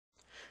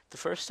The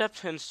first step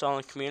to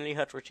installing Community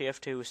HUD for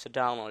TF2 is to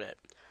download it.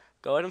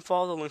 Go ahead and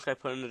follow the link I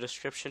put in the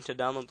description to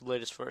download the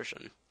latest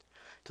version.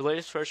 The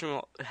latest version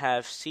will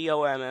have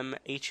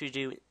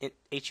COMMHUD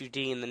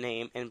in the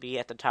name and be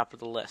at the top of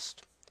the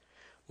list.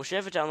 Once you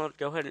have it downloaded,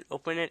 go ahead and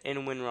open it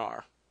in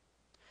WinRAR.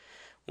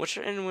 Once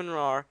you're in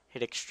WinRAR,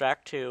 hit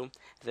Extract to,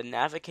 then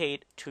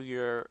navigate to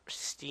your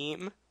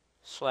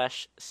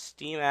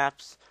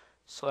Steam/steamapps/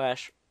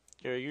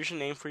 your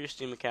username for your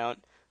Steam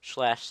account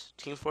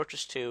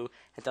 /TeamFortress2,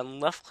 and then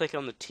left click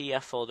on the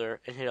TF folder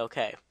and hit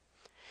OK.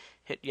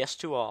 Hit Yes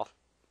to all.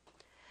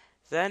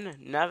 Then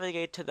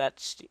navigate to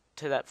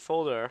that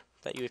folder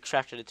that you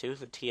extracted it to,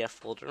 the TF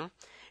folder,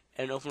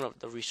 and open up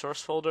the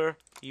resource folder,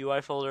 the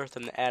UI folder,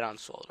 then the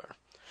addons folder.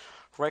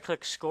 Right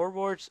click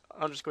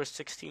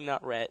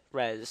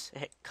ScoreBoard.res,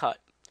 hit cut.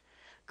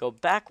 Go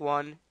back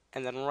one,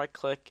 and then right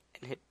click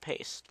and hit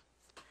paste.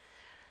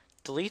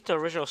 Delete the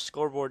original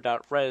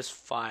ScoreBoard.res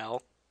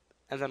file,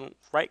 and then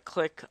right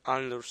click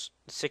on the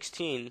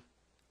 16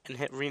 and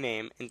hit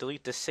rename, and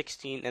delete the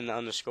 16 and the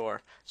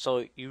underscore.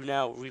 So you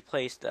now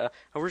replace the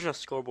original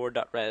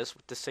ScoreBoard.res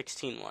with the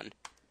 16 one.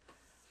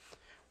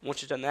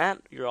 Once you've done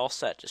that, you're all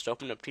set. Just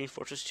open up Team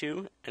Fortress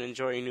 2 and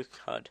enjoy your new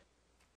HUD.